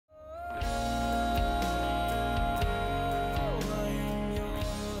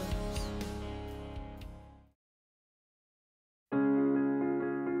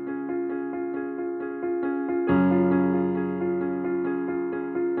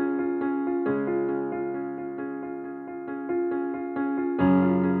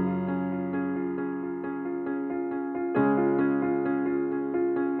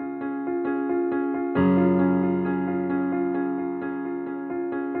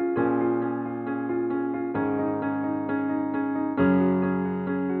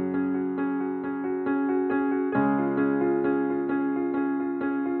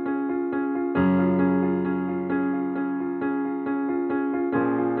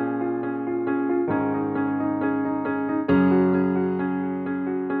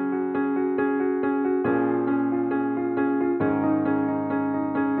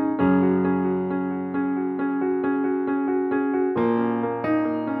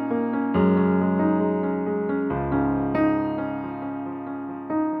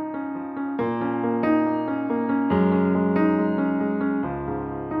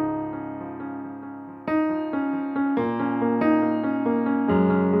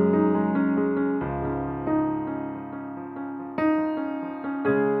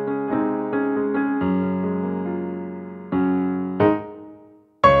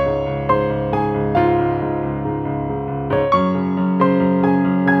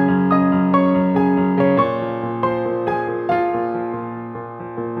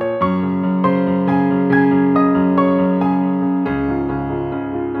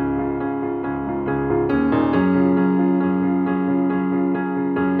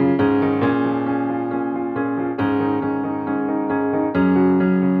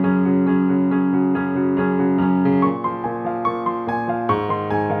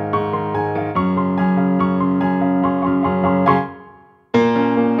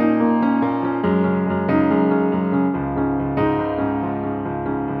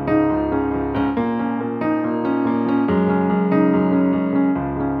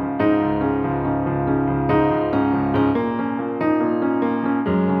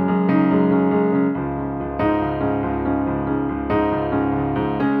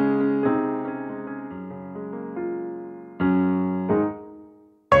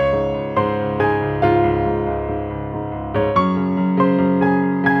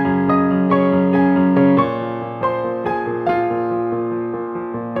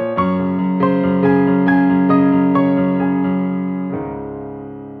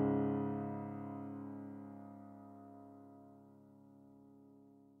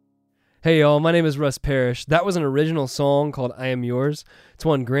Hey y'all, my name is Russ Parrish. That was an original song called I Am Yours. It's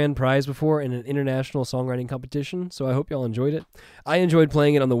won grand prize before in an international songwriting competition, so I hope y'all enjoyed it. I enjoyed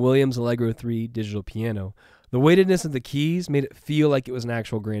playing it on the Williams Allegro III digital piano. The weightedness of the keys made it feel like it was an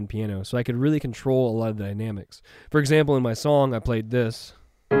actual grand piano, so I could really control a lot of the dynamics. For example, in my song, I played this.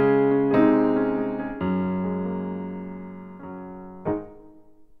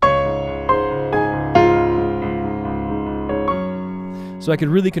 So I could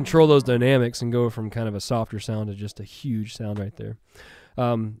really control those dynamics and go from kind of a softer sound to just a huge sound right there.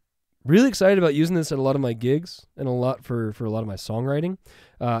 Really excited about using this at a lot of my gigs and a lot for a lot of my songwriting.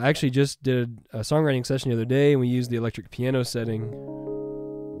 I actually just did a songwriting session the other day, and we used the electric piano setting,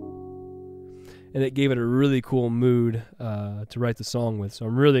 and it gave it a really cool mood to write the song with. So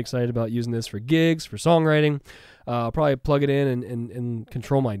I'm really excited about using this for gigs, for songwriting. I'll probably plug it in and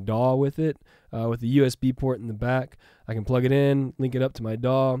control my DAW with it. With the USB port in the back, I can plug it in, link it up to my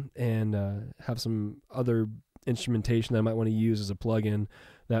DAW, and have some other instrumentation that I might want to use as a plug-in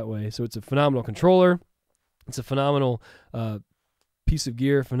that way. So it's a phenomenal controller. It's a phenomenal piece of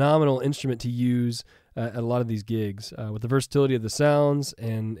gear, phenomenal instrument to use at a lot of these gigs. With the versatility of the sounds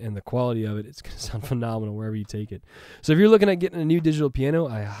and the quality of it, it's going to sound phenomenal wherever you take it. So if you're looking at getting a new digital piano,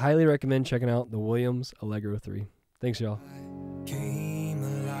 I highly recommend checking out the Williams Allegro III. Thanks, y'all.